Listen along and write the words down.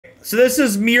So this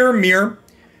is Mirror Mirror.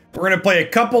 We're going to play a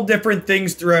couple different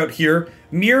things throughout here.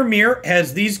 Mirror Mirror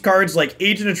has these cards like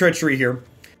Agent of Treachery here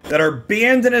that are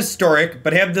banned in Historic,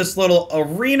 but have this little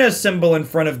arena symbol in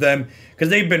front of them because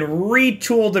they've been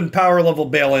retooled and power level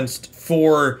balanced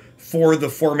for the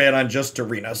format on just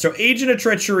Arena. So Agent of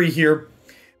Treachery here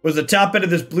was the top end of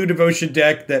this Blue Devotion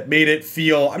deck that made it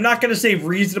feel, I'm not going to say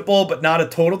reasonable, but not a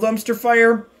total dumpster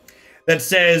fire. That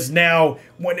says now,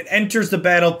 when it enters the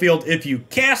battlefield, if you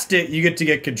cast it, you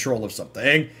get control of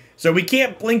something. So we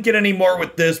can't blink it anymore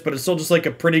with this, but it's still just like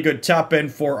a pretty good top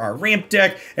end for our ramp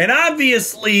deck. And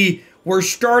obviously, we're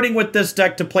starting with this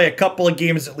deck to play a couple of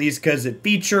games at least because it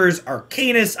features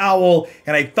Arcanist Owl,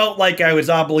 and I felt like I was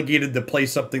obligated to play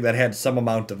something that had some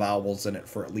amount of owls in it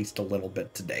for at least a little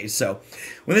bit today. So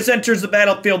when this enters the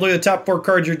battlefield, look at the top 4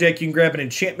 cards of your deck. You can grab an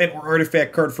enchantment or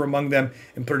artifact card from among them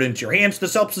and put it into your hands.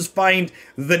 This helps us find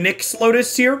the Nyx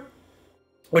Lotus here,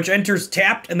 which enters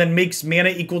tapped and then makes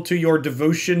mana equal to your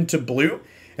devotion to blue.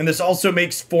 And this also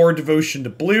makes 4 devotion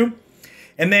to blue.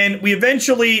 And then we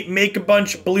eventually make a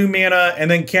bunch of blue mana and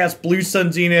then cast Blue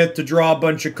Sun Zenith to draw a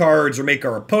bunch of cards or make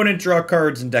our opponent draw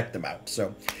cards and deck them out.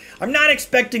 So I'm not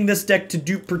expecting this deck to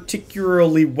do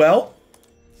particularly well.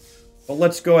 But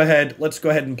let's go ahead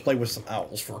and play with some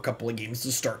owls for a couple of games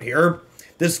to start here.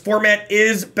 This format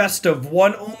is best of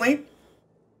 1 only.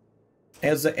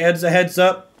 As a heads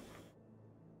up.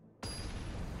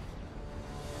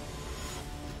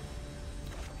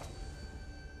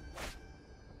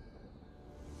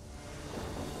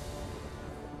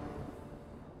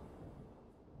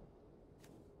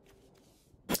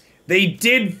 They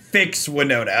did fix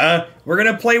Winota. We're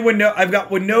going to play Winota. I've got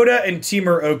Winota and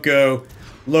Temur Oko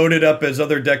loaded up as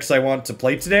other decks I want to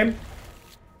play today.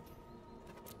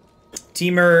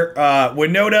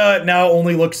 Winota now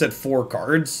only looks at 4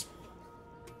 cards.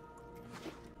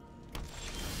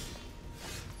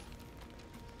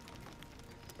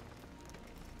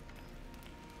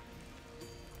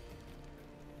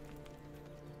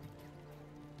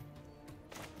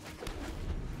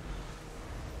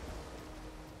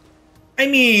 I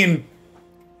mean,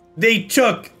 they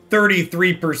took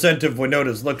 33% of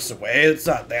Winota's looks away. It's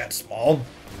not that small.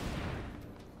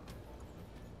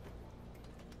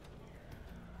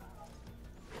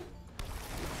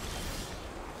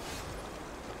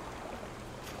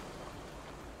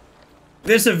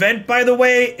 This event, by the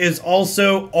way, is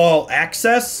also all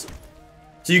access.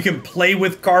 So you can play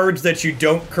with cards that you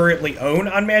don't currently own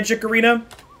on Magic Arena.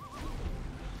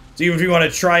 So even if you want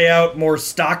to try out more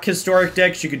stock Historic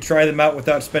decks, you can try them out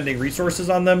without spending resources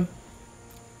on them.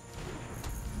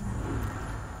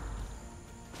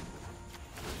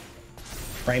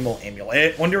 Primal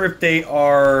Amulet. Wonder if they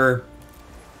are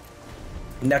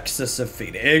Nexus of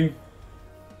Fading.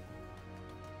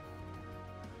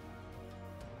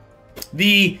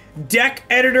 The deck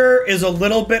editor is a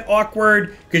little bit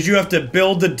awkward because you have to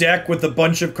build a deck with a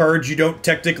bunch of cards you don't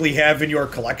technically have in your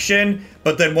collection,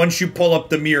 but then once you pull up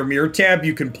the Mirror Mirror tab,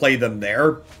 you can play them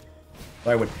there.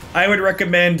 I would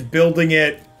recommend building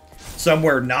it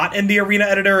somewhere not in the Arena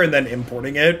editor and then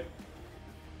importing it.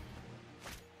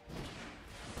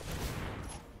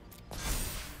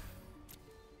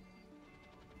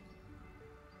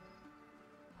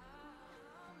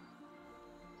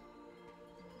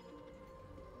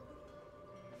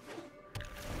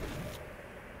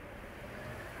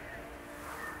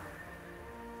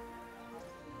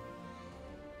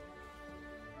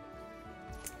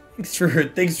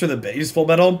 Thanks for the base, Full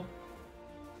Metal.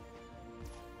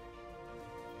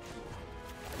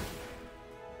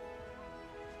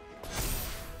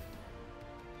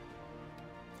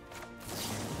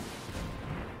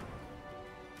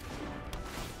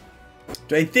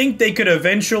 Do I think they could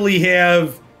eventually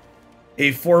have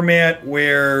a format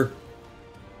where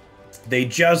they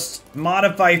just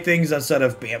modify things instead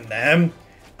of ban them?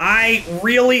 I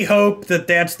really hope that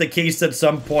that's the case at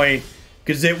some point,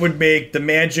 because it would make the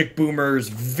Magic Boomers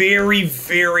very,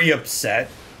 very upset.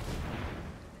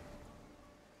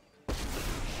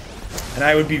 And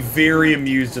I would be very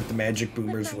amused if the Magic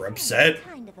Boomers were upset.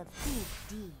 Kind of a big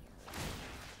deal.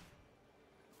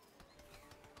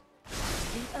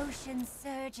 The ocean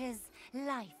surges,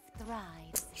 life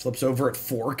thrives. Flips over at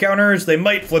 4 counters. They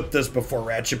might flip this before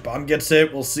Ratchet Bomb gets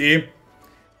hit. We'll see.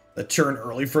 The turn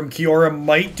early from Kiora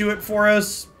might do it for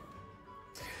us.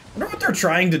 I wonder what they're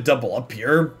trying to double up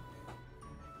here.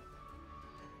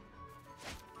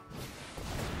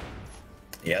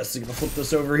 Yes, they're gonna flip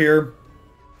this over here.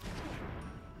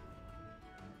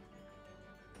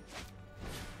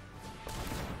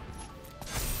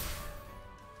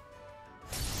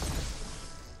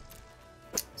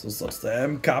 So this lets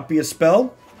them copy a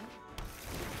spell.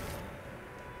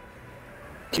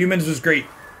 Humans was great.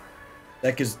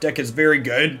 Deck is very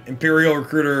good. Imperial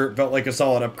Recruiter felt like a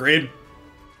solid upgrade.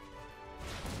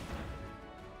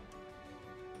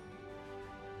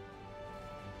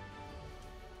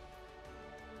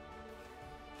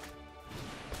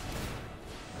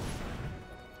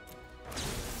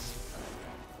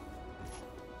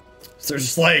 So there's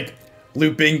just like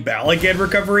looping Balagad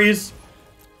recoveries.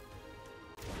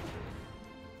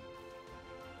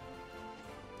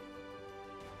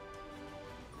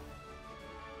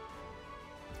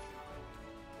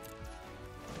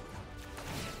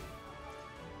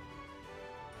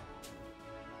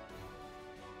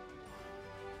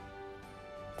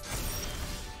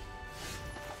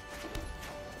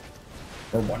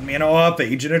 Or 1 mana off,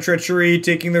 Agent of Treachery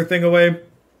taking their thing away.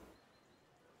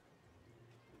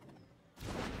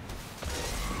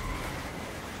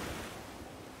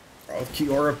 Oh,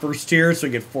 Kiora first tier, so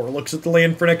we get 4 looks at the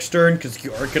land for next turn, because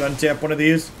Kiora can untap one of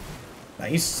these.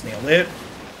 Nice, nailed it.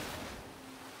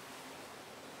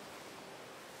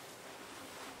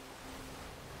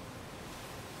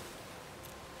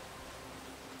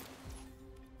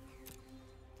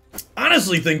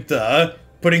 Honestly think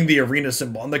putting the arena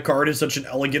symbol on the card is such an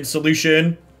elegant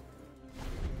solution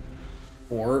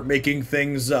for making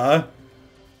things have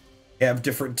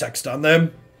different text on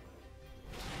them.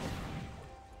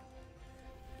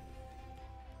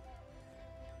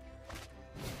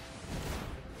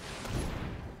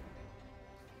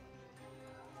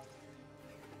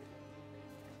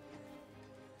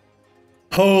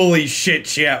 Holy shit,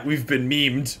 chat, we've been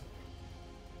memed.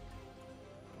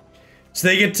 So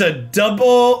they get to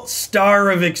double Star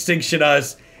of Extinction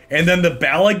us, and then the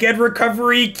Balagad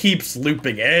recovery keeps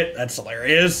looping it. That's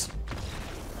hilarious.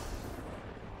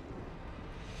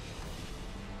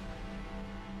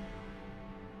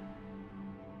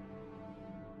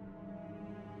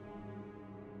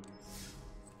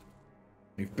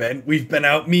 We've been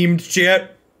out memed,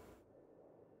 chat.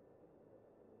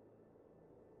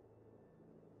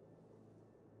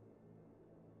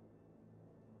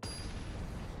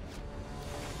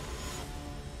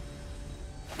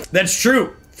 That's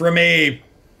true. From a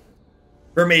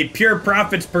pure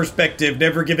profits perspective,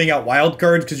 never giving out wild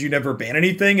cards because you never ban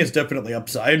anything is definitely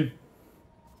upside.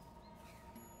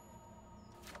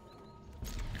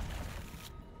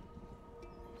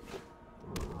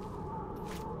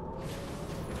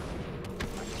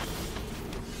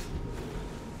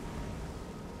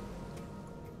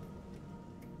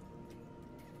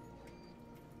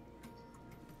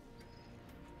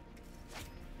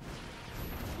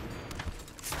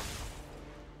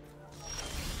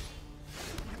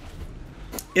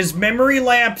 Is Memory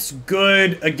Lapse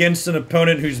good against an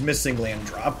opponent who's missing land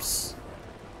drops?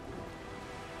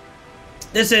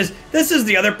 This is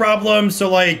the other problem. So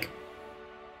like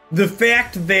the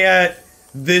fact that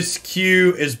this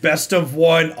queue is best of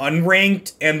 1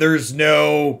 unranked and there's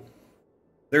no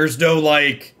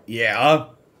like I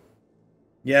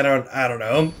don't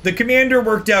know. The commander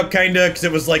worked out kinda because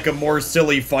it was like a more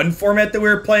silly fun format that we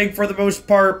were playing for the most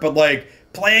part, but like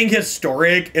playing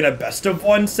historic in a best of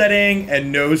 1 setting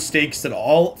and no stakes at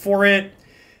all for it,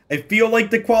 I feel like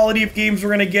the quality of games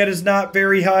we're gonna get is not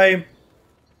very high.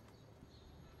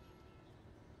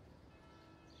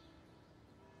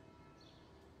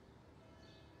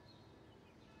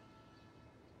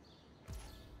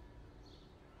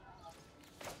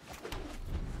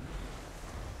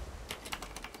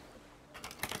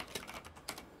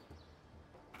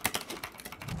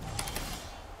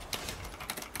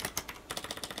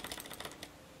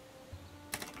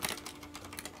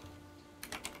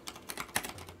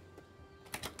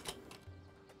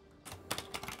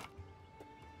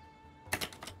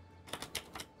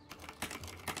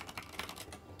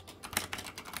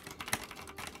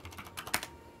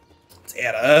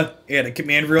 Add a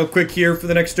command real quick here for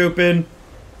the next open.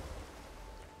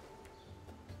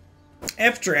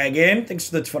 F-Dragon, thanks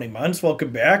for the 20 months.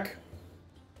 Welcome back.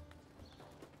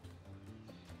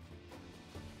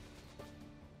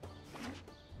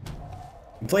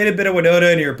 You played a bit of Winota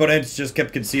and your opponents just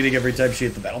kept conceding every time she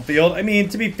hit the battlefield. I mean,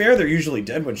 to be fair, they're usually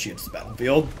dead when she hits the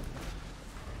battlefield.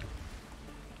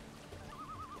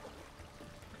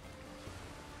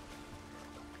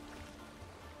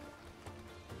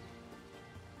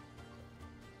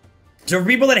 So for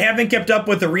people that haven't kept up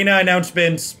with arena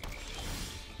announcements,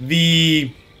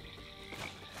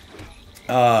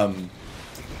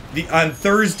 on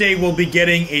Thursday we'll be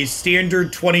getting a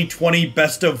standard 2020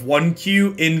 best of 1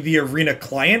 queue in the arena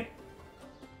client,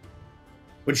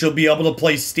 which you'll be able to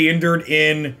play standard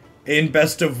in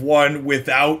best of 1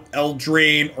 without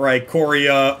Eldraine or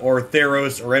Ikoria or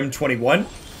Theros or M21.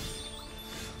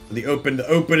 The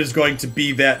open is going to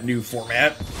be that new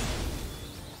format.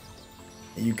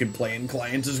 You can play in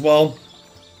clients as well.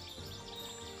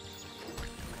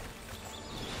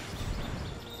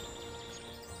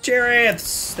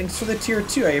 Jareth, thanks for the tier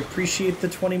 2. I appreciate the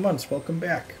 20 months. Welcome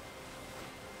back.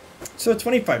 So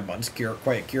 25 months,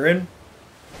 Quiet Kieran.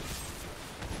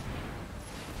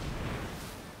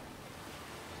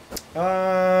 Do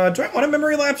I want to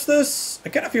memory lapse this? I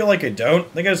kind of feel like I don't. I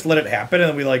think I just let it happen and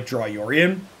then we like draw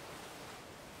Yorion.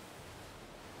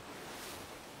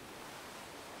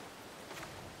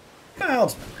 I'll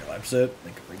just memory lapse it.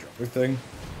 They can redraw their thing.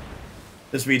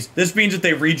 This means that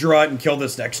they redraw it and kill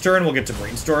this next turn, we'll get to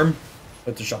brainstorm.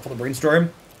 But to shuffle the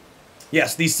brainstorm.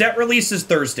 Yes, the set release is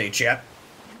Thursday, chat.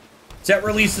 Set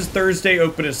release is Thursday,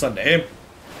 open is Sunday.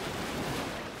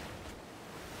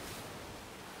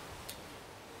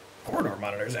 Corridor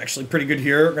monitor is actually pretty good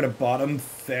here. We're gonna bottom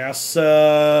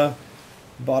Thassa,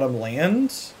 bottom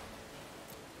land.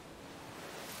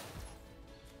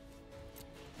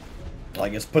 Well, I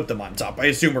guess put them on top. I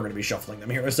assume we're gonna be shuffling them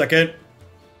here in a second.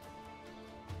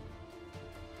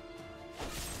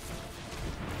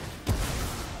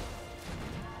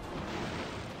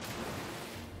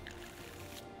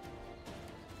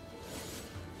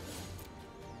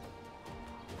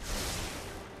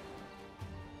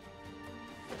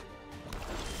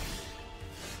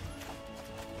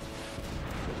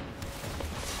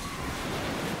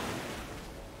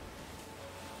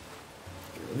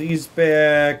 These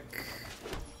back.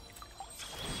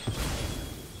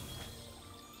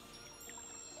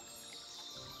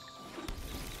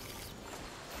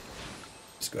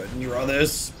 Let's go ahead and draw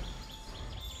this.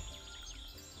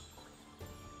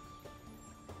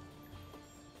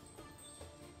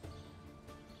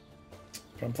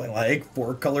 I'm playing like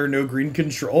 4-color, no green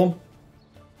control.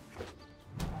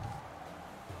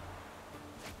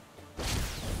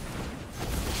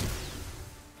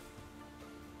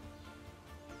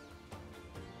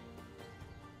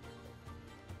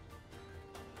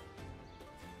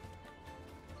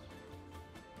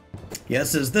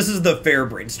 Yes, this is the fair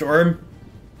brainstorm.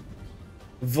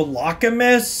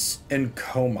 Velocamiss and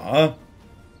Coma.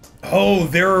 Oh,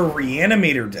 they're a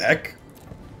reanimator deck.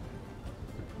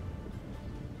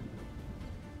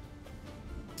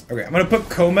 Okay, I'm gonna put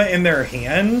Coma in their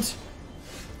hand.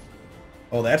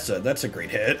 Oh, that's a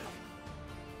great hit.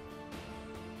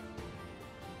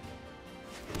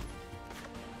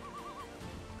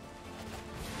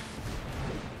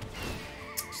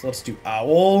 So let's do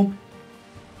Owl.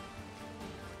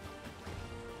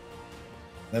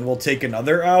 Then we'll take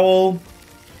another Owl.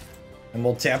 And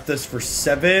we'll tap this for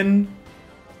 7.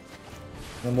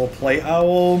 Then we'll play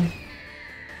Owl.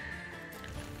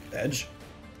 Edge.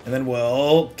 And then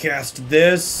we'll cast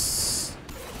this.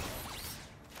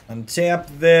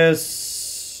 Untap this.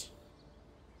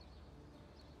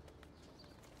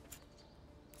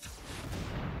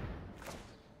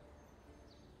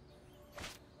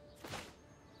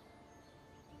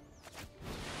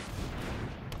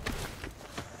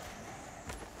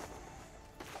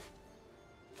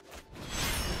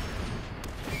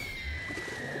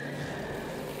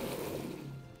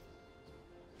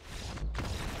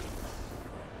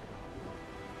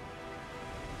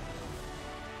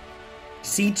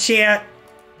 See, chat,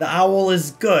 the Owl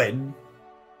is good.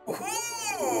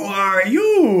 Who are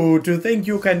you to think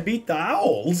you can beat the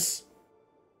Owls?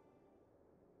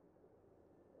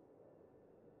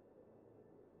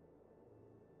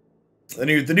 The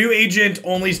new agent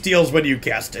only steals when you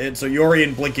cast it, so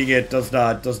Yorion blinking it does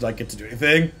not get to do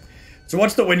anything. So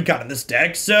what's the win con in this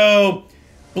deck? So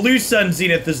Blue Sun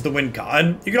Zenith is the win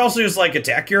con. You can also just like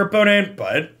attack your opponent,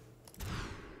 but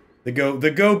the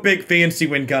go big fancy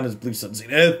win con is Blue Sun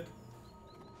Zenith.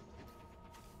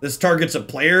 This targets a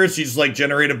player, so you just like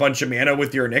generate a bunch of mana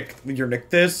with your Nyx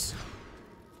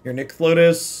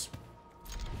Lotus.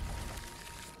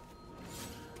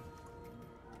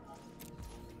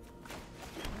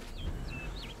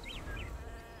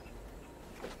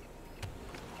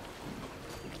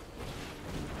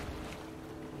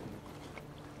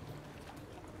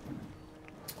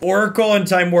 Oracle and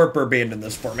Time Warp are banned in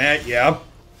this format, yeah.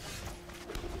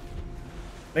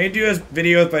 May I do a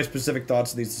video with my specific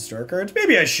thoughts on these historic cards?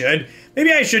 Maybe I should.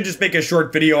 Maybe I should just make a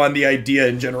short video on the idea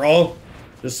in general.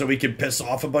 Just so we can piss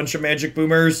off a bunch of Magic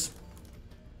boomers.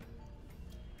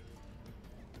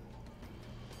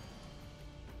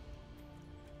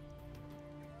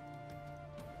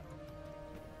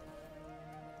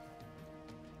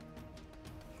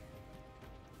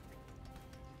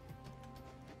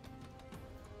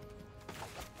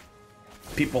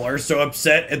 People are so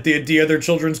upset at the idea their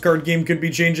children's card game could be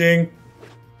changing.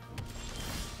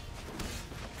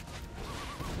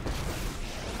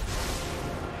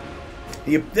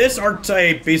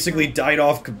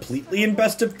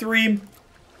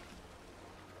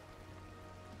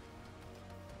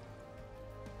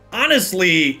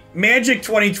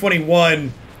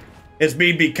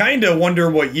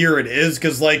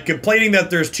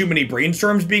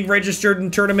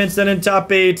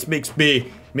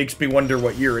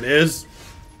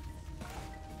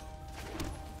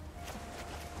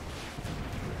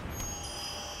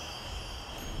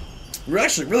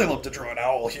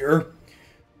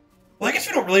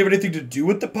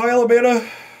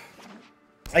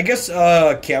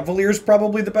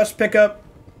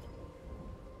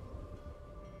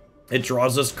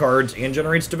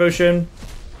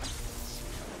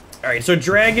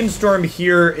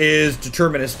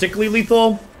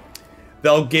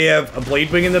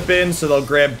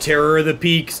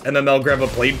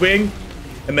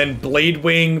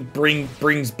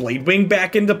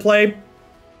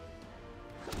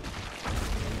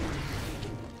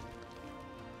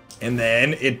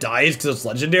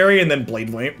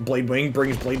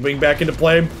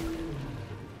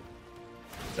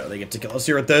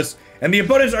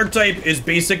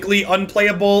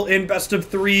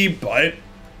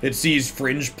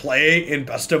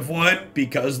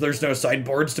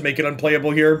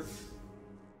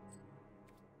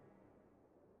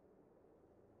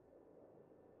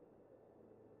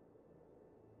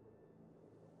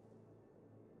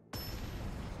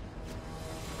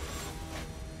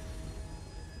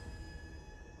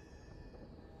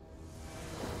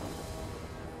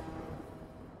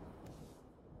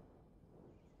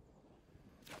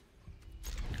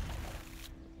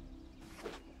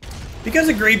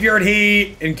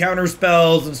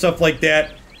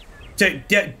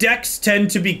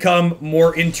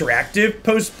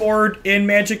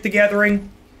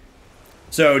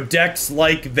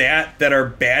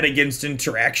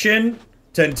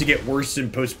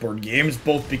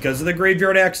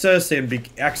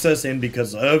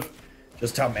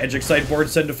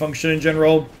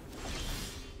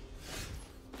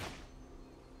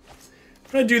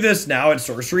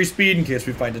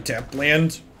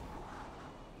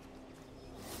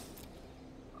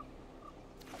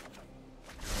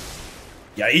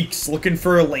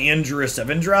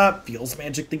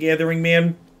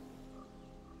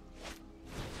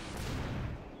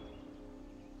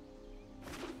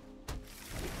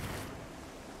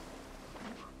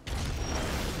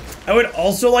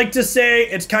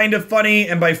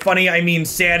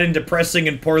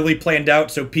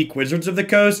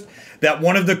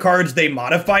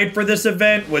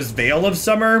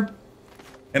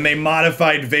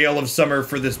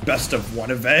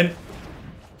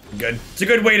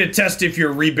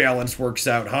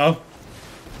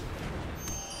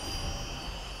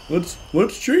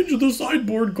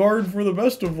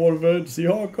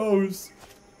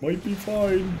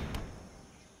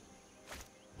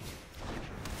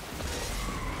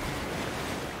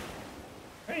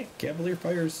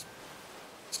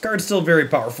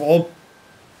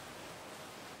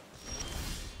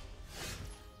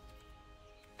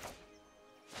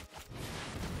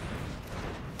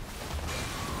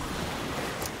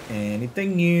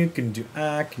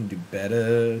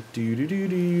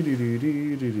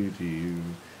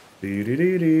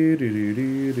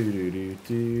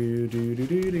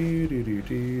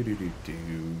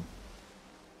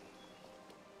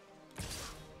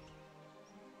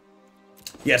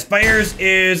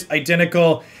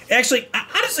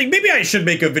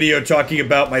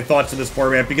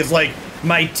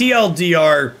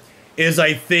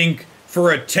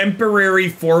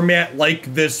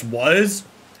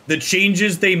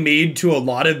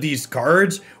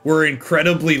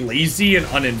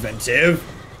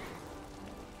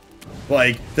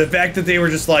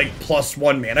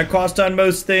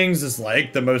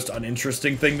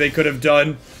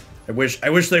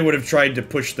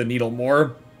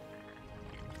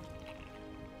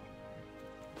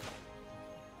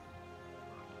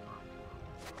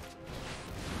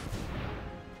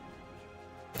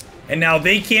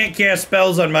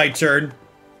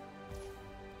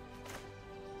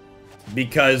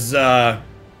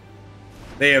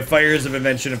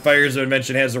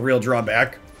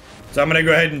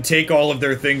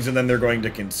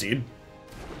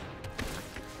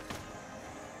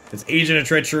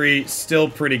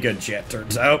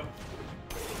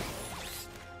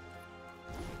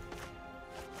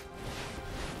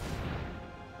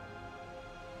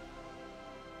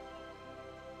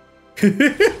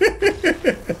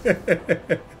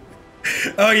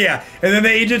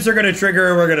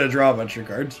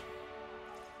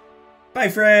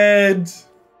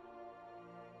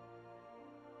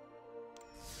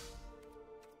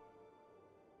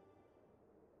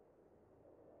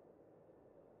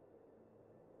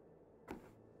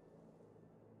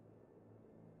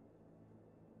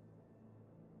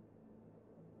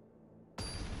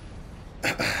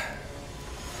 I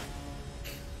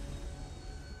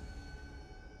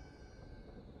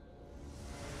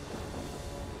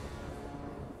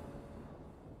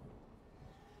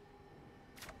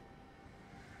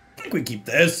think we keep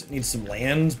this. Need some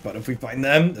land, but if we find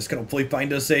them, this can hopefully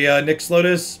find us a Nyx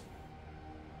Lotus.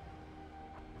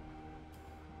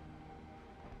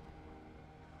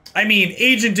 I mean,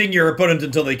 agenting your opponent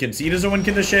until they concede is a win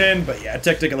condition, but yeah,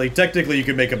 technically you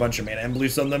could make a bunch of mana and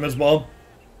boost on them as well.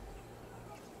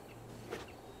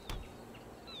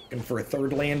 Looking for a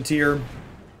third land here.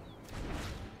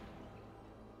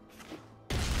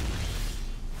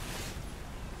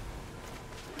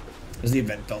 As the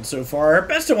event felt so far.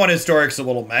 Best of 1 Historic's a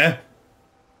little meh.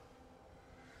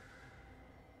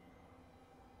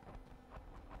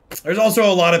 There's also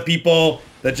a lot of people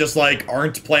that just, like,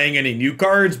 aren't playing any new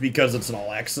cards because it's an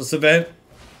all-access event.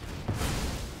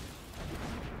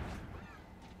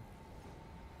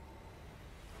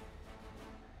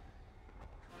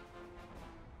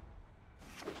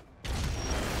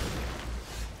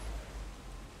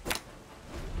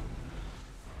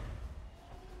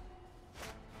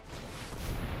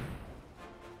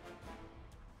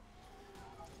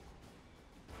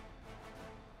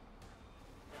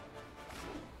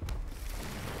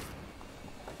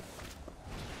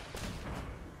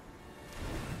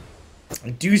 I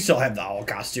do still have the owl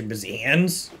costume busy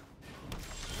hands.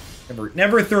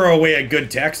 Never throw away a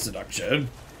good tax deduction.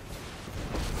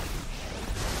 Let's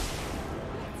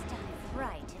dive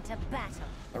right into battle.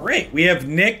 Alright, we have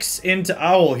Nyx into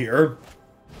Owl here.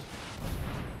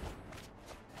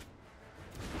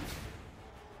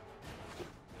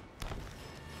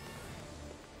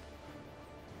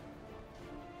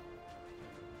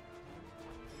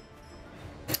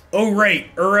 Oh,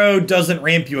 right. Uro doesn't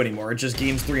ramp you anymore. It just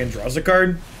gains 3 and draws a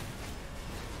card.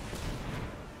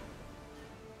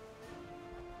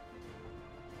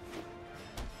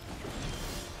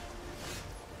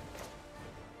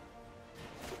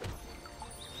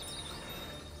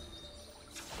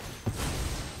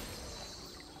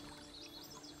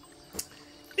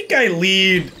 I think I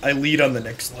lead on the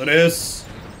Nyx Lotus.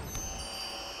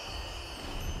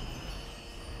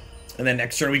 And then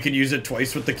next turn we can use it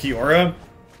twice with the Kiora.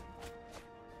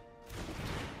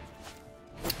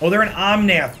 Oh, they're an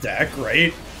Omnath deck,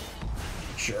 right?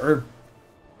 Sure.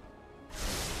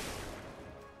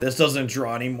 This doesn't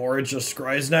draw anymore, it just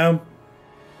scries now.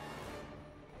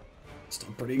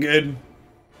 Still pretty good.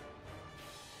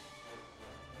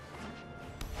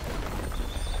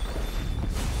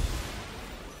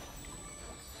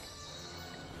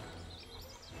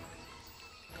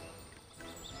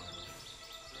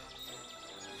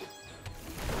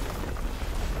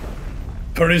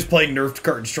 Opponent's playing nerfed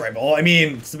cards tribal. I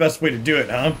mean, it's the best way to do it,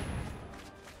 huh?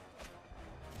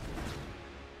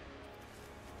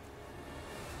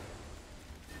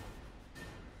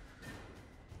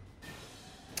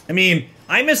 I mean,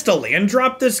 I missed a land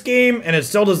drop this game, and it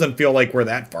still doesn't feel like we're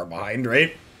that far behind,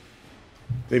 right?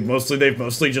 They've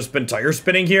mostly just been tire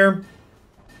spinning here.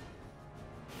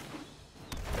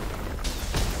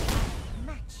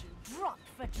 Match you drop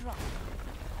for drop.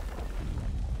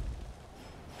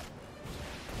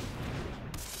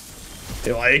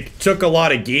 They, like, took a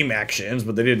lot of game actions,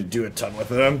 but they didn't do a ton with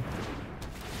them.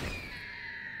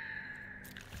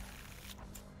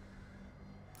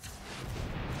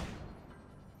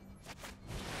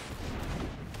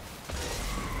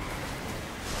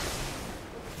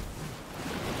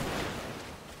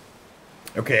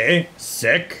 Okay,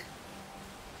 sick.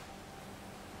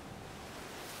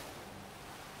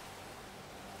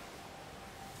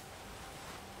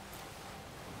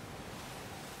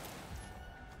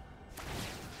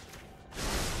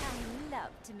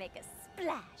 To make a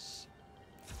splash.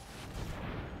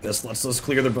 This lets us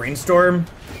clear the brainstorm.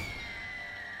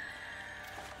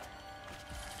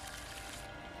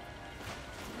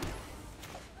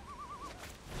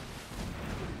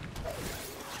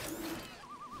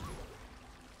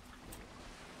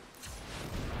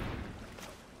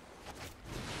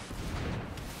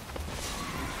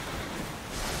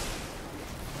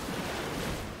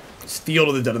 Steal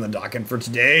to the Dead in the Docken for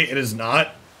today. It is not.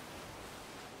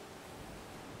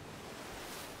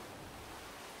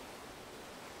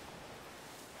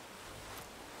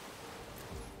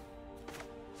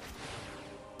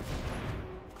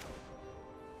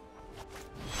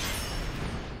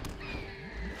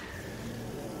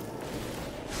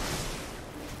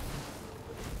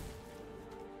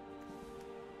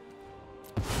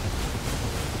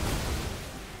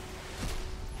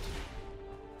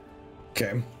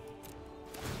 Okay.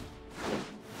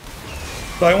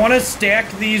 So I want to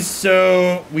stack these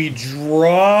so we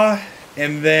draw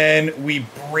and then we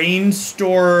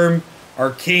brainstorm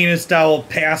Arcanist Owl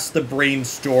past the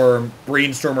Brainstorm.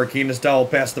 Brainstorm, Arcanist Owl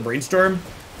past the Brainstorm.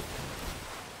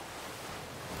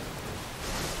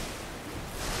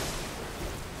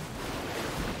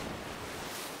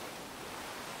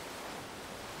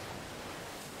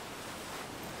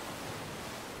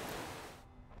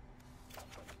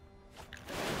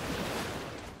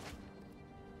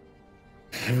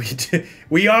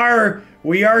 We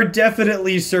are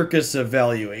definitely circus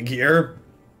evaluating here.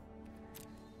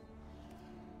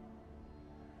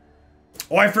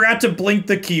 Oh, I forgot to blink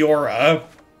the Kiora.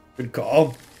 Good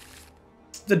call.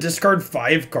 To discard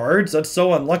 5 cards? That's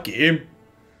so unlucky.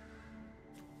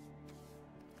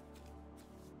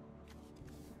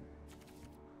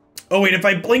 Oh, wait, if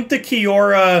I blink the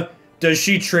Kiora, does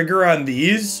she trigger on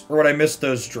these? Or would I miss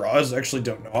those draws? I actually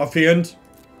don't know offhand.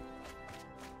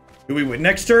 Do we win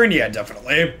next turn? Yeah,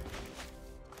 definitely.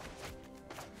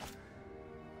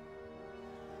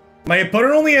 My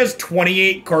opponent only has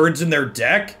 28 cards in their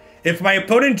deck. If my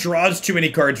opponent draws too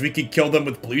many cards, we could kill them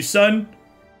with Blue Sun.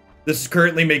 This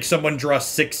currently makes someone draw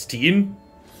 16.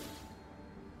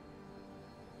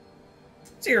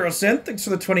 Zero Cent, thanks for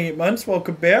the 28 months.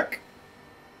 Welcome back.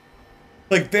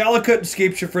 Like, Valakut and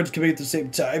Scape Shifters coming at the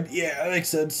same time. Yeah, that makes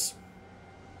sense.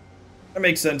 That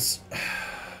makes sense.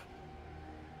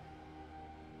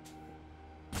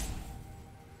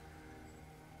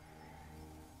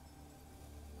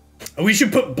 We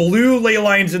should put blue ley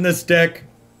lines in this deck,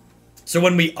 so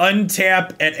when we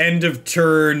untap at end of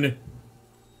turn,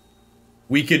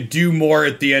 we could do more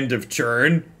at the end of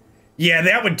turn. Yeah,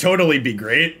 that would totally be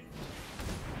great.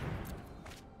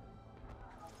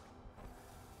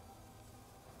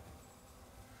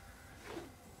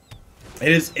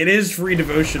 It is free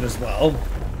devotion as well.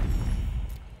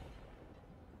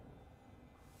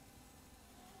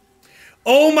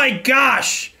 Oh my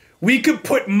gosh! We could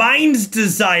put Mind's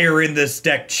Desire in this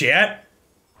deck, chat.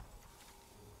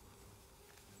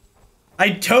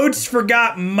 I totes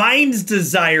forgot Mind's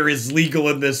Desire is legal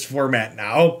in this format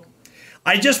now.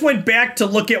 I just went back to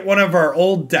look at one of our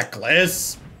old deck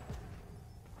lists.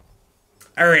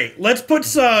 Alright, let's put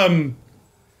some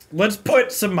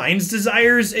Mind's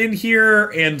Desires in here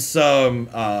and some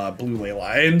blue ley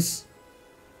lines.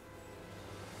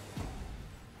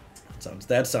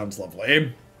 That sounds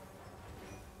lovely.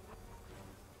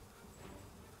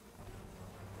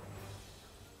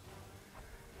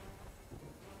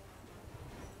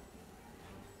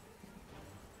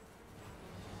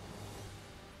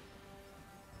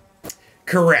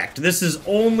 Correct. This is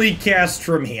only cast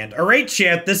from hand. All right,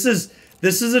 chat. This is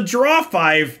a draw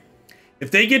 5.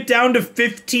 If they get down to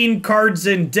 15 cards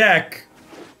in deck,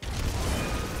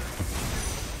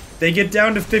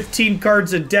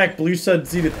 Blue Sun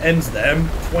Zenith ends them.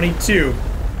 22.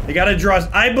 They gotta draw.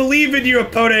 I believe in you,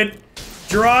 opponent.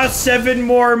 Draw 7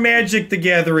 more Magic the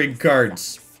Gathering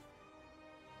cards.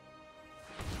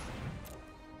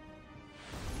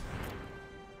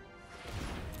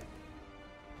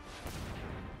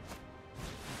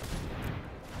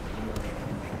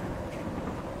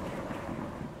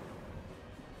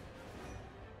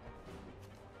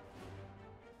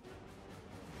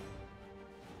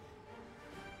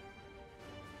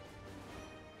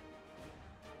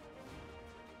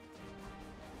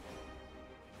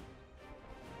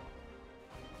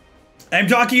 I'm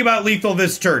talking about lethal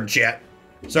this turn, chat.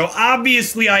 So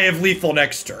obviously I have lethal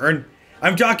next turn.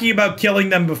 I'm talking about killing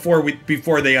them before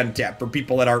they untap, for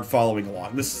people that aren't following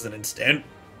along. This is an instant.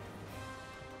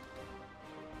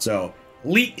 So,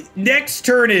 next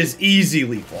turn is easy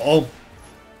lethal.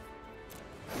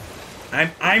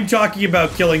 I'm talking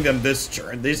about killing them this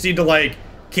turn. They just need to, like,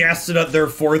 cast it at their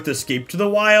 4th Escape to the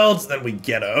Wilds, then we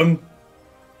get them.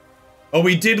 Oh,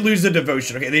 we did lose a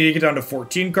Devotion. Okay, they need to get down to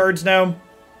 14 cards now.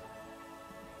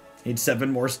 Need 7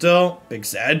 more still. Big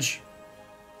Sedge.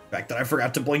 The fact that I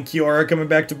forgot to blink Kiora coming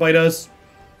back to bite us.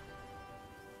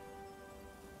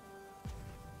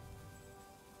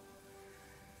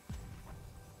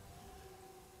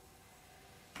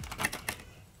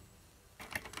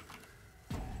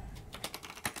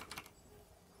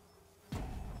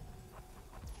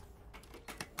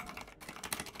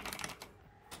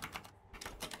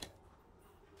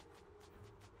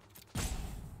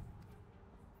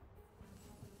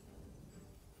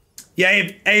 Yeah,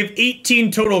 I have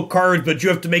 18 total cards, but you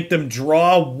have to make them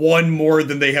draw 1 more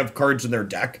than they have cards in their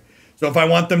deck. So if I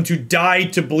want them to die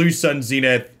to Blue Sun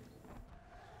Zenith,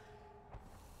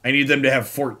 I need them to have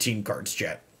 14 cards,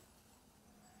 chat.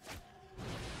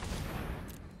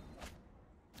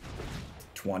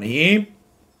 20.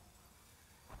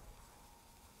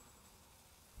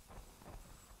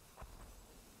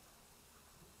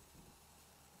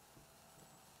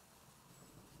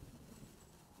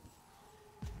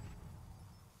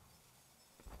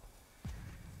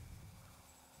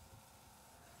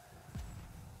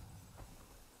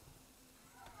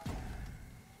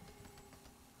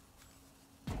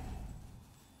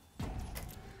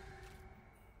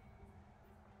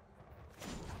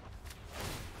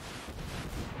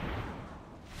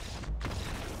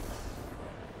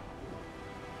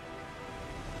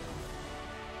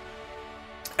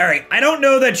 Alright, I don't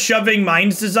know that shoving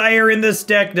Mind's Desire in this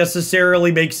deck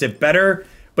necessarily makes it better,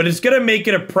 but it's going to make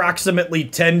it approximately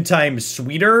 10 times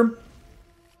sweeter.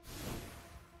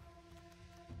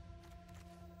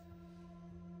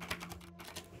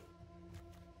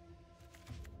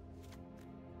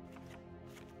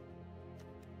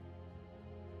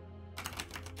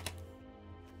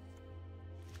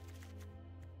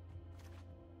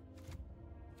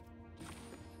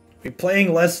 Be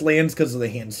playing less lands because of the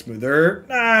hand smoother.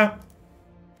 Nah.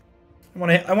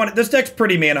 I want this deck's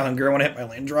pretty mana hungry. I want to hit my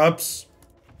land drops.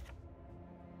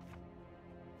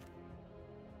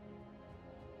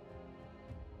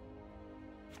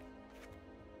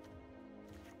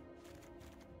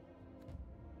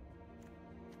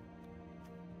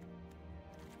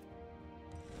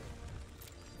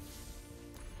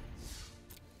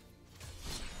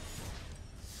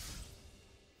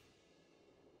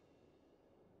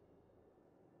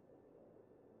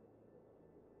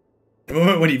 The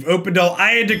moment when you've opened all,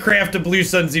 I had to craft a Blue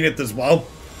Sun Zenith as well.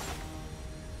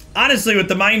 Honestly, with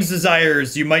the Mind's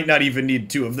Desires, you might not even need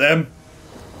 2 of them.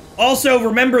 Also,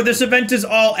 remember, this event is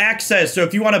all access, so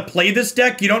if you want to play this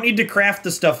deck, you don't need to craft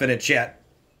the stuff in it, chat.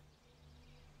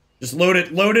 Just load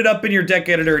it up in your deck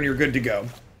editor and you're good to go.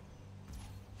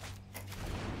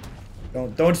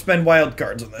 Don't spend wild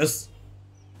cards on this.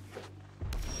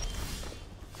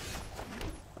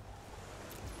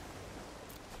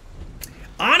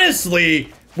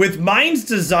 Honestly, with Mind's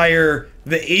Desire,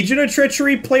 the Agent of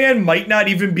Treachery plan might not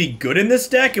even be good in this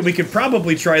deck, and we could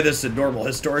probably try this in normal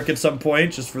Historic at some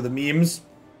point, just for the memes.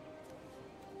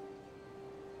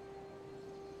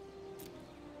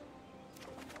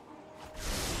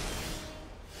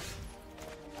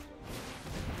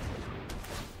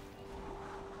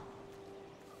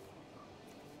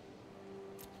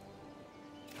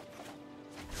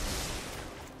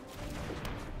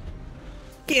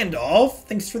 Gandalf,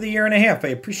 thanks for the 1.5 years. I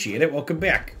appreciate it. Welcome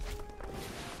back.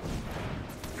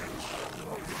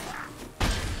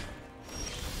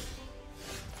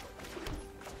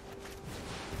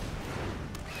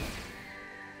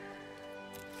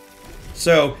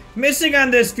 So, missing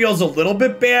on this feels a little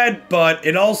bit bad, but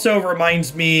it also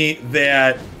reminds me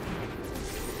that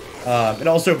it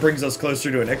also brings us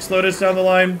closer to an Nyx Lotus down the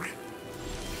line.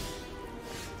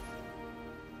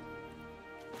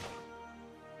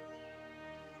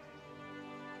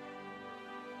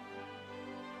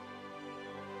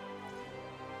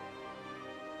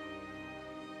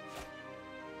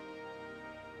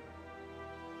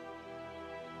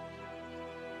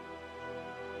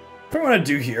 What I want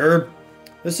to do here,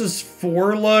 this is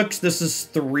 4 looks, this is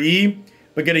 3,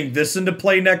 but getting this into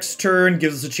play next turn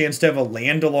gives us a chance to have a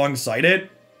land alongside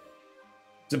it.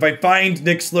 So if I find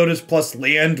Nyx Lotus plus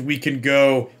land, we can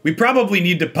go, we probably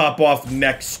need to pop off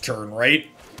next turn, right?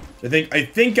 I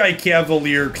think I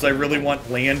Cavalier because I really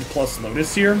want land plus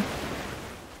Lotus here.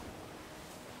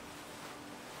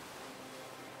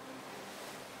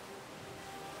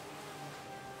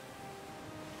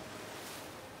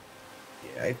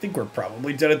 I think we're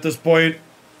probably dead at this point.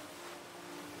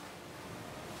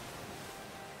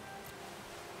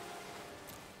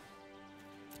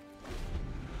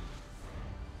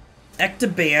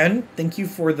 Ectoban, thank you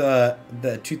for the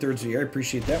 2/3 of the year. I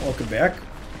appreciate that. Welcome back.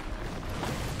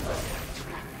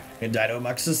 And Dino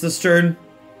Muxus this turn.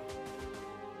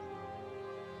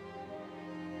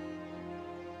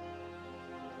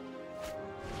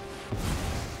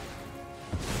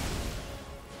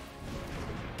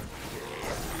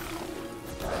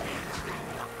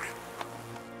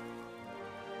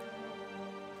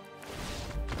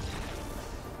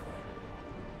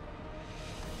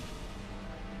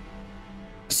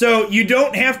 So you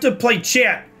don't have to play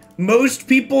chat. Most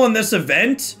people in this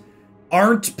event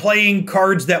aren't playing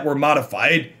cards that were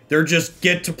modified. They're just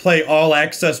get to play all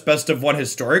access best of 1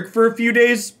 historic for a few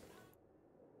days.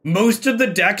 Most of the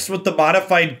decks with the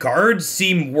modified cards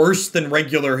seem worse than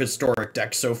regular historic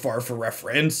decks so far for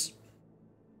reference.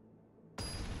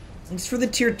 Thanks for the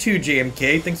tier 2,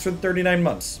 JMK. Thanks for the 39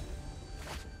 months.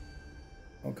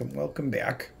 Welcome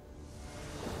back.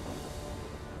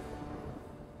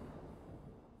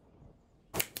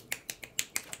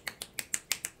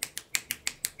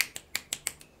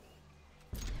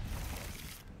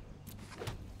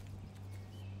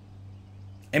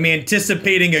 I'm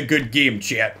anticipating a good game,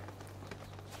 chat.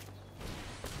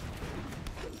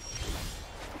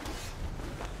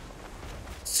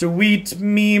 Sweet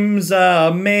memes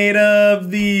are made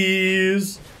of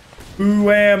these.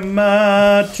 Who am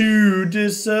I to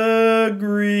disagree?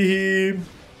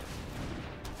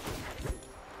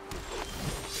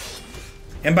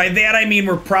 And by that I mean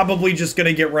we're probably just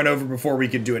gonna get run over before we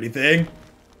can do anything.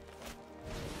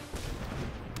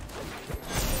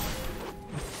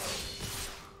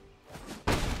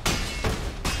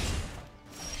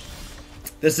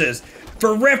 This is,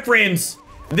 for reference,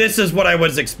 this is what I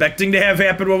was expecting to have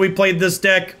happen when we played this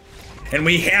deck. And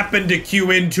we happened to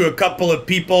queue into a couple of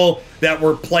people that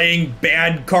were playing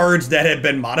bad cards that had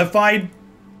been modified.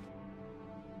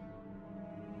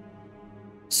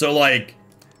 So, like,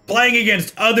 playing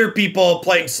against other people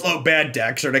playing slow bad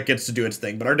decks, our deck gets to do its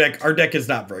thing. But our deck is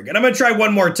not very good. I'm going to try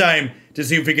one more time to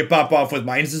see if we can pop off with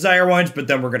Mind's Desire ones, but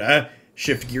then we're going to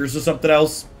shift gears to something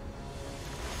else.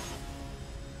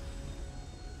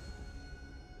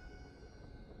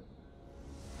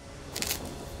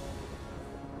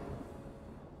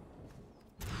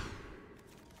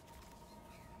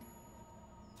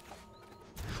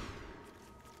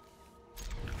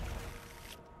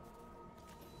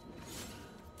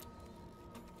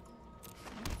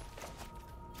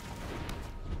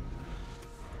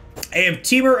 I have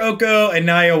Temur Oko and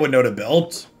Naya Winota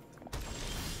built.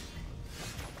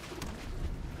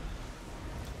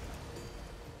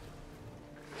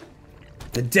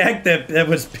 The deck that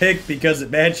was picked because it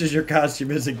matches your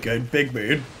costume isn't good. Big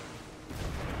mood.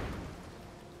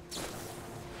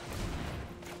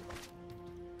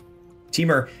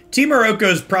 Temur Oko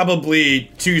is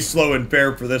probably too slow and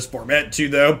fair for this format too,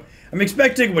 though. I'm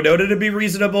expecting Winota to be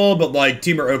reasonable, but like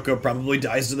Temur Oko probably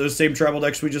dies to those same tribal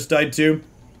decks we just died to.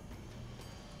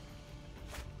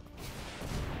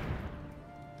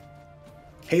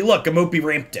 Hey, look, a Mopey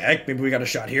ramp deck. Maybe we got a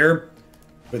shot here.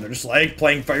 But they're just like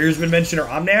playing Fire's Invention or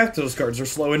Omnath. Those cards are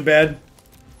slow and bad.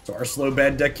 So our slow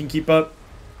bad deck can keep up.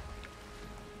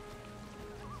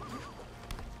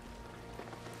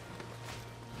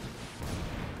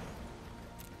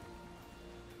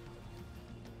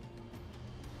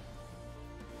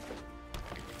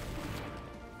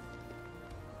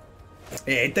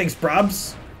 Hey, thanks,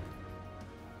 probs.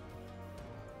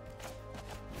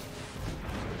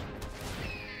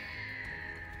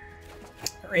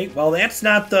 Alright, well, that's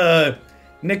not the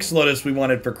Nyx Lotus we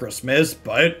wanted for Christmas,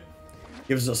 but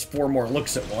gives us 4 more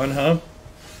looks at one, huh?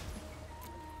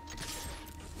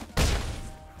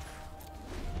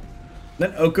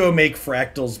 Let Oko make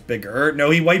fractals bigger. No,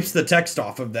 he wipes the text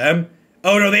off of them.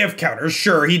 Oh, no, they have counters.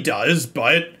 Sure, he does,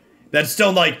 but that's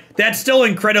still, like, that's still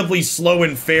incredibly slow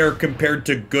and fair compared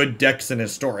to good decks in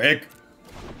Historic.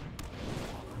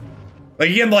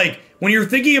 Like, again, like, when you're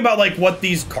thinking about, like, what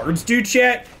these cards do,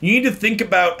 chat, you need to think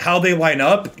about how they line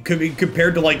up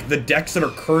compared to, like, the decks that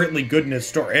are currently good in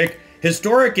Historic.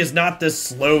 Historic is not this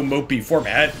slow, mopey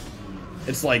format.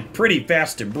 It's, like, pretty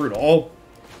fast and brutal.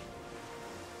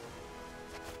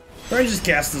 Try and just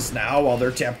cast this now while they're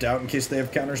tapped out in case they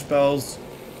have counter spells.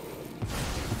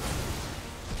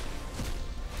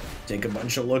 Take a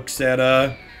bunch of looks at,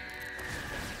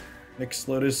 Nyx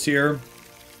Lotus here.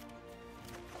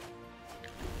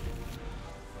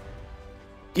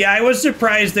 Yeah, I was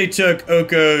surprised they took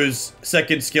Oko's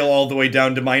second skill all the way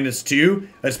down to -2,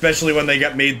 especially when they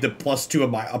got made the +2 a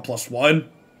 +1.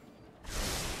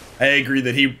 I agree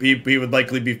that he would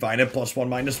likely be fine at +1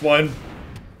 -1.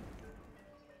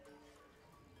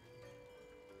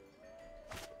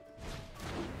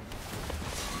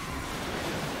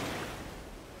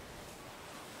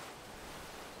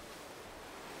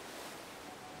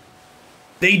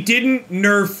 They didn't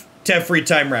nerf Teferi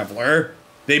Time Raveler.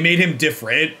 They made him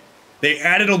different. They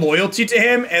added a loyalty to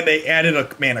him, and they added a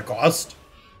mana cost.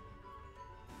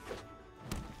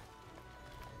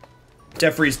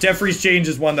 Teferi's change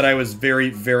is one that I was very,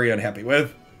 very unhappy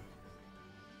with.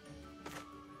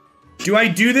 Do I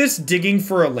do this digging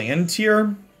for a land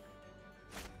here?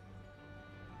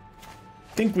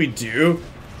 I think we do.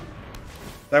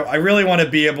 I really want to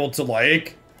be able to,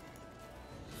 like,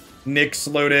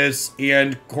 Nyx Lotus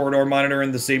and Corridor Monitor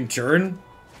in the same turn.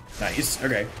 Nice.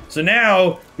 Okay. So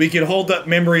now we can hold up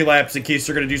Memory Lapse in case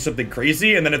they're going to do something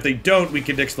crazy, and then if they don't, we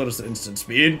can Nyx Lotus at instant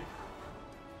speed.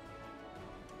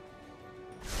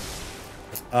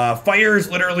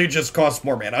 Fires literally just cost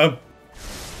more mana.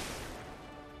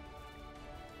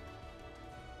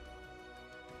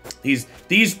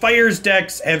 These Fires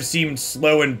decks have seemed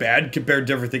slow and bad compared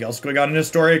to everything else going on in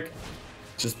Historic.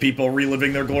 It's just people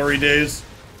reliving their glory days.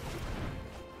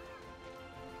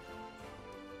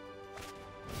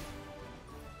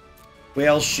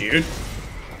 Well, shoot.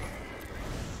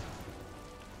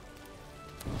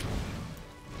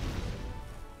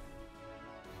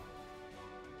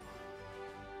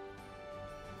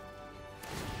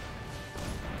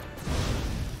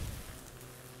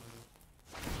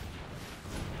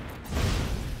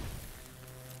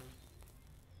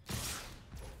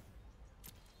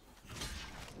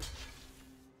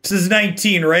 This is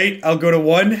 19, right? I'll go to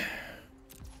 1.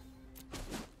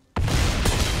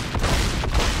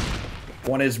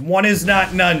 One is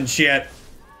not none, chat.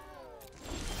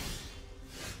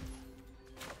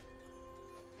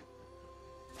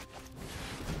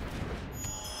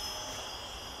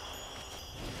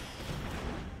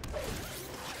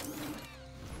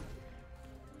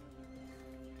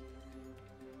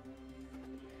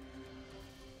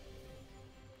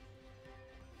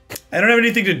 I don't have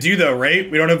anything to do though, right?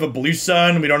 We don't have a Blue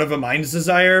Sun. We don't have a Mind's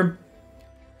Desire.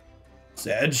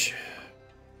 Sedge.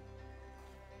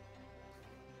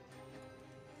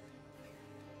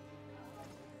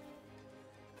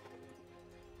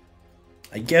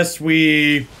 I guess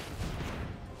we...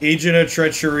 Agent of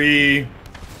Treachery.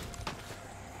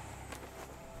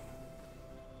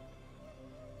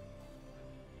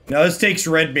 Now this takes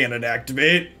red mana to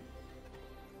activate.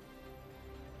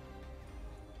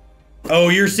 Oh,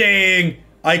 you're saying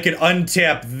I could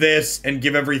untap this and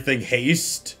give everything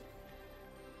haste?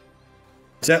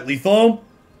 Is that lethal?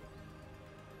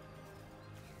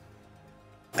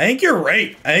 I think you're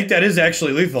right. I think that is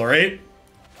actually lethal, right?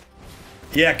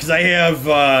 Yeah, because I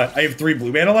have 3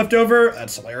 blue mana left over.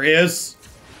 That's hilarious.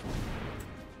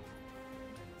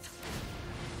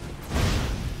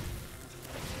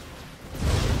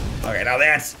 Okay,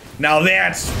 now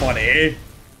that's funny.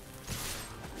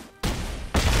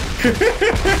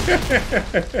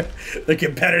 the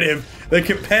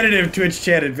competitive Twitch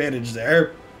chat advantage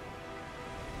there.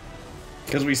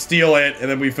 Because we steal it and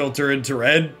then we filter into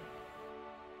red.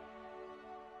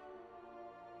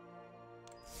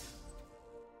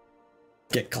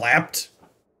 Get clapped.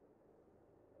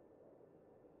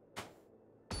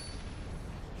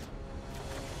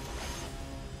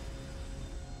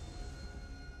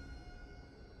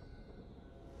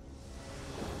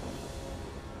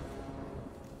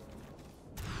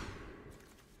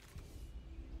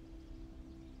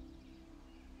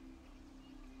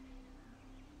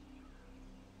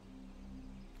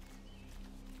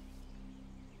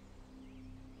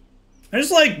 I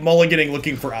just like mulliganing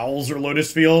looking for owls or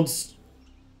lotus fields.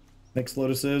 Nyx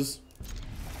Lotuses.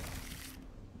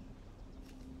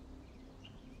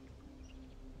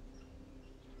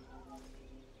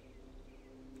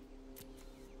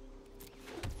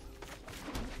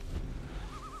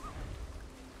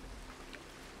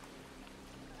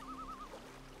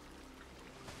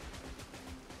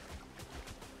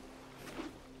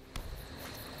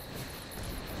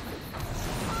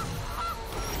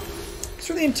 Thanks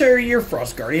for the entire year,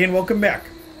 Frost Guardian. Welcome back.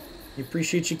 I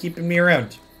appreciate you keeping me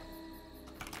around.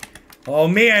 Oh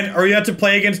man, are you about to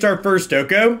play against our first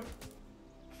Doko?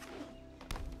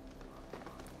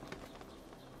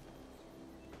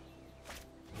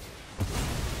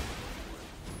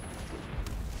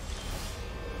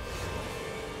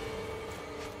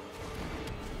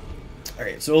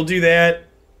 Alright, so we'll do that.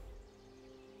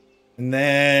 And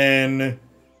then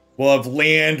we'll have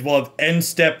land, we'll have end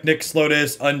step, Nyx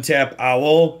Lotus, untap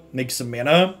Owl, make some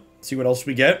mana, see what else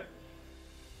we get.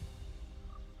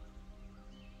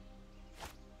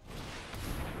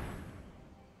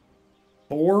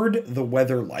 Board the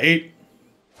Weatherlight.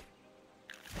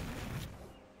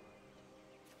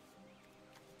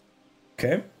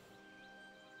 Okay.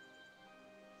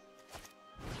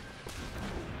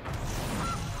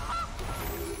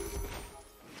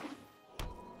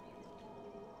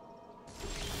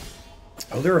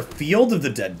 Oh, they're a Field of the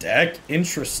Dead deck.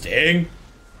 Interesting.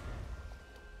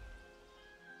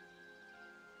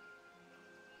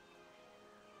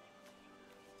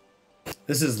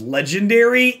 This is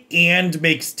legendary and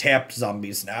makes tapped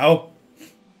zombies now.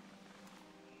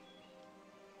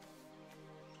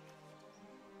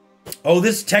 Oh,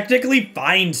 this technically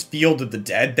finds Field of the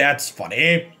Dead. That's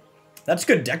funny. That's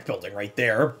good deck building right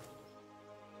there.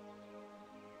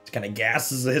 It's kind of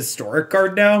gas is a historic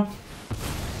card now.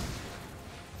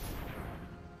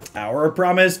 Hour of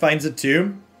Promise finds it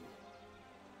too.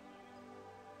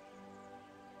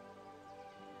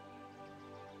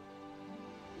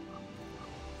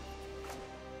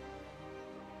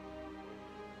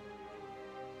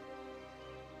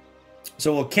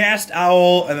 So we'll cast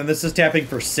Owl, and then this is tapping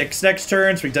for 6 next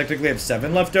turn, so we technically have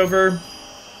 7 left over.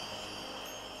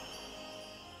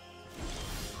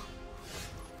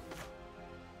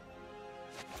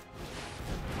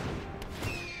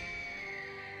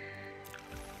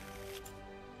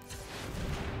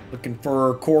 Looking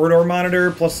for Corridor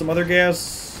Monitor plus some other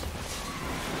gas.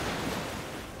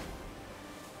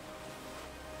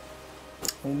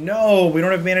 Oh no, we don't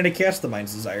have mana to cast the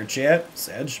Mind's Desire, chat.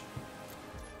 Sedge.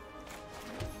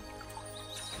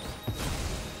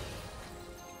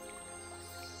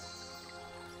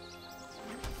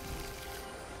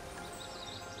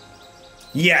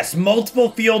 Yes, multiple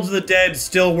Fields of the Dead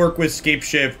still work with Scape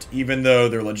Shift, even though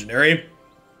they're legendary.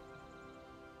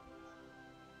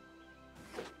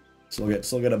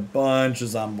 Still get a bunch of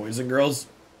zomboys and girls.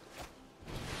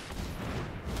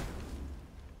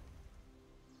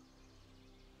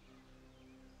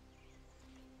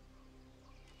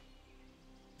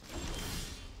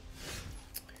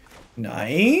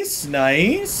 Nice,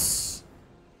 nice.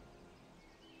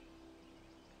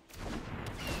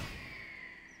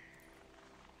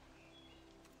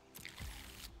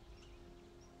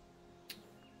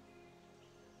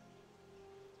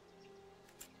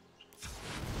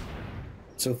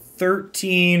 So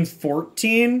 13,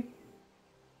 14.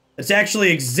 It's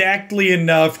actually exactly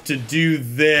enough to do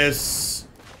this,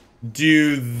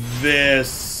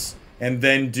 and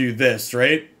then do this,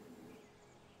 right?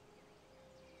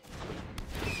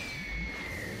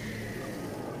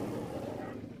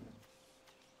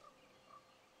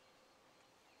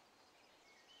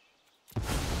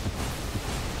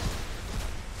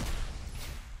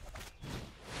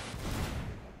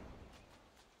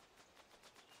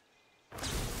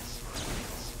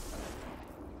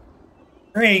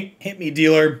 Alright, hit me,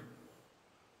 dealer.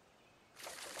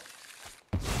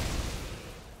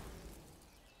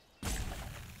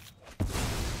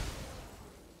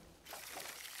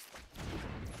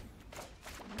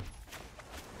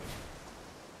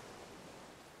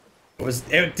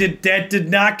 That did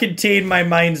not contain my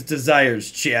mind's desires,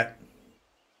 chat.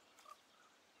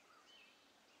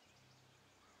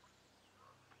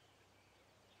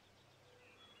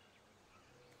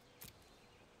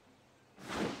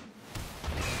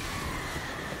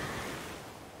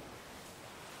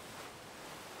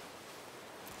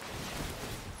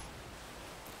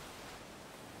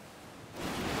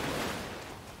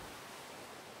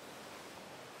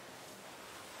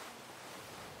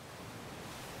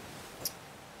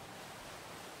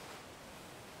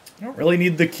 I don't really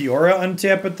need the Kiora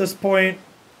untap at this point.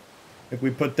 If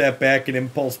we put that back and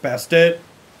impulse past it.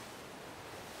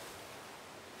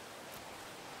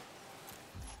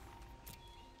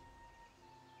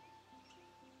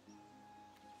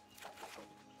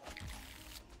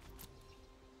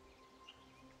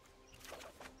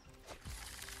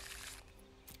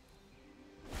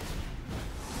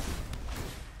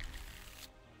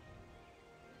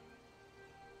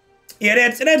 Yeah,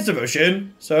 it adds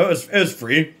devotion, so it was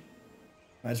free.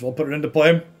 Might as well put it into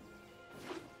play.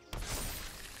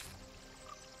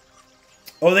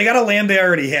 Oh, they got a land they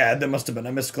already had. That must have been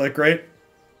a misclick, right?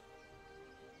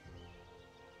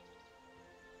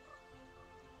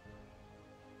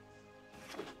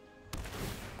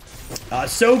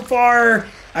 So far,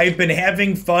 I've been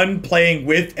having fun playing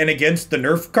with and against the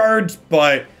nerf cards,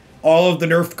 but all of the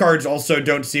nerf cards also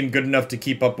don't seem good enough to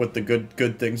keep up with the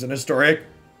good things in Historic.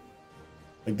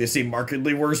 Like, they seem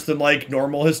markedly worse than, like,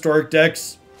 normal Historic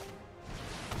decks.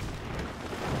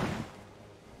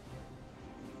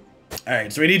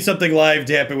 Alright, so we need something live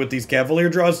to happen with these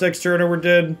Cavalier draws next turn, or we're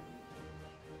dead.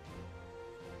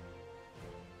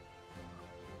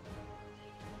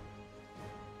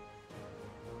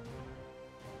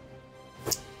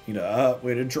 Need a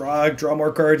way to draw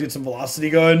more cards, get some velocity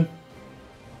going.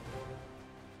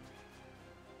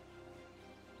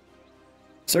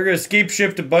 So we're going to escape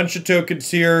shift a bunch of tokens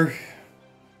here.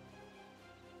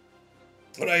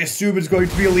 What I assume is going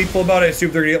to be a lethal amount. I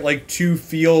assume they're going to get like 2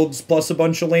 fields plus a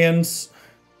bunch of lands.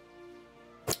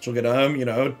 She'll get, you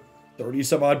know, 30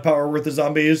 some odd power worth of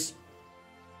zombies.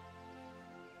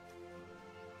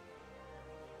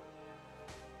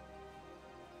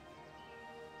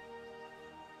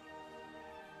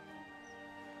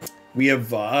 We have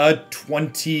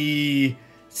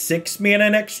 26 mana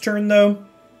next turn though.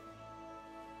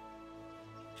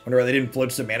 Wonder why they didn't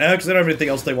float some mana, because they don't have anything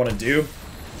else they want to do.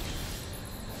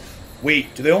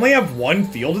 Wait, do they only have 1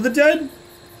 Field of the Dead?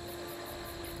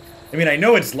 I mean, I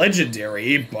know it's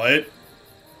legendary, but...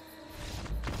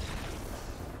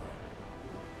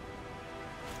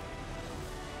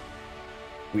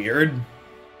 Weird.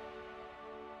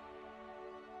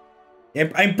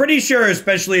 I'm pretty sure,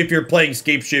 especially if you're playing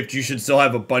Scape Shift, you should still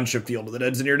have a bunch of Field of the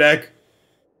Deads in your deck.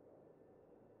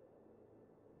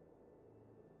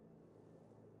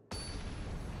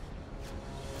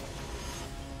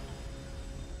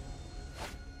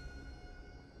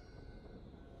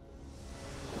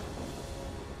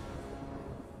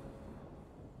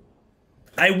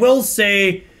 I will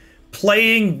say,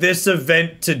 playing this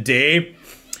event today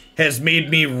has made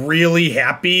me really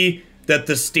happy that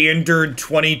the standard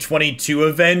 2022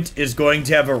 event is going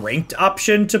to have a ranked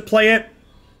option to play it.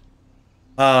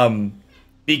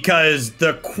 Because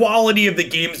the quality of the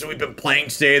games that we've been playing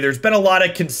today, there's been a lot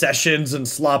of concessions and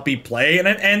sloppy play. And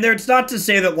it's not to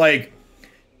say that, like,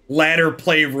 ladder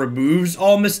play removes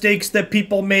all mistakes that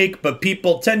people make, but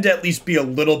people tend to at least be a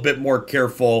little bit more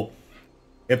careful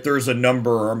if there's a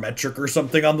number or a metric or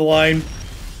something on the line.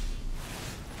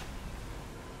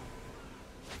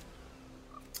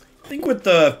 I think with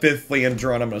the 5th land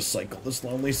drawn, I'm going to cycle this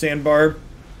Lonely Sandbar.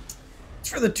 It's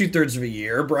for the 2/3 of a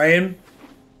year, Brian.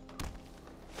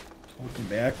 Welcome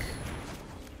back.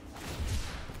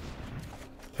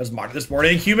 I was modded this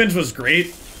morning. Humans was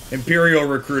great. Imperial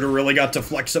Recruiter really got to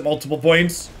flex at multiple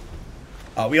points.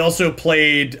 We also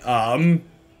played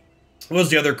What was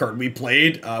the other card we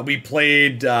played?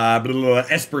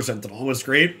 Esper Sentinel. Was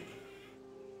great.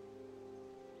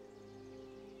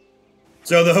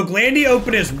 So the Hooglandia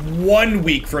Open is 1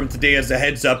 week from today as a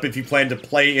heads up if you plan to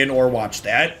play in or watch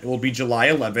that. It will be July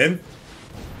 11th.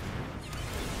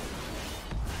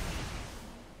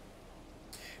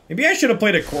 Maybe I should have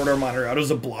played a Corridor Monitor out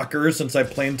as a blocker since I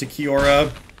planned to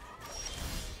Kiora.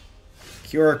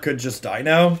 Kiora could just die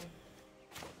now.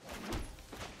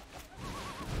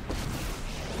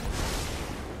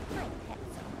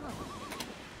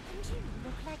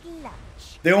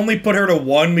 They only put her to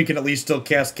 1. We can at least still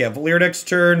cast Cavalier next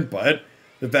turn, but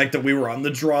the fact that we were on the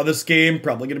draw this game,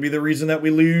 probably going to be the reason that we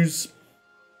lose.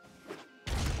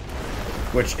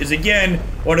 Which is, again,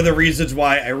 one of the reasons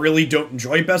why I really don't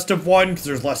enjoy best of 1, because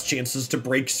there's less chances to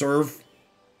break serve.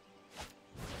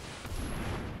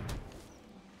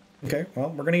 Okay, well,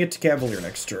 we're going to get to Cavalier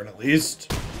next turn, at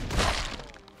least.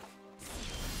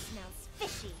 Smells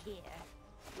fishy here.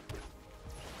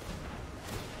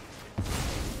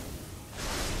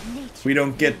 We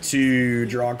don't get to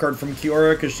draw a card from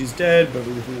Kiora because she's dead, but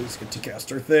we at least get to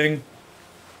cast our thing.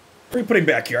 What are we putting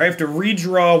back here? I have to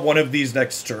redraw one of these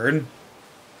next turn.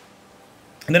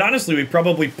 And then honestly, we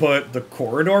probably put the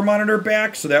Corridor Monitor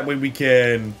back, so that way we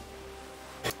can...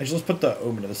 Actually, let's put the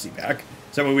Omen of the Sea back.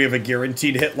 So that way we have a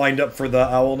guaranteed hit lined up for the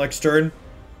Owl next turn.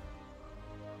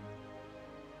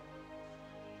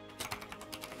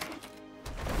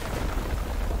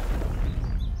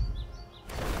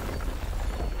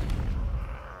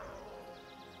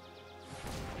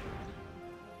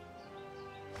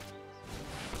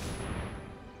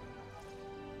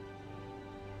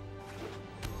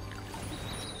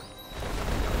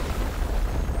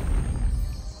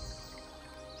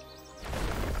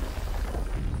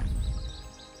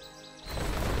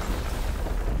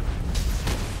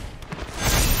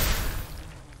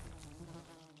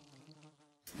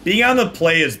 Being on the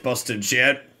play is busted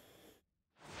shit.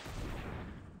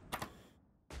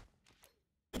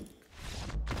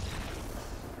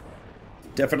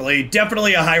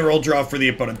 Definitely a high roll draw for the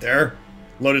opponent there.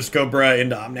 Lotus Cobra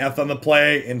into Omnath on the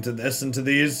play, into this, into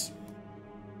these.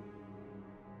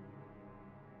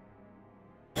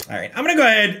 Alright, I'm gonna go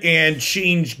ahead and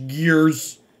change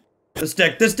gears. This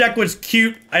deck was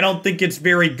cute. I don't think it's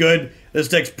very good. This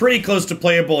deck's pretty close to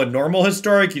playable in normal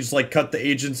Historic. You just, like, cut the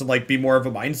agents and, like, be more of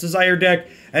a Mind's Desire deck.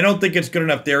 I don't think it's good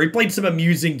enough there. We played some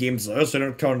amusing games, though, so I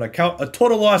don't count a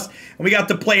total loss. And we got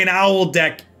to play an Owl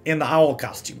deck in the Owl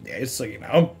costume days, so you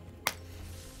know.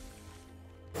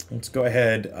 Let's go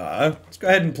ahead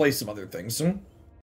and play some other things.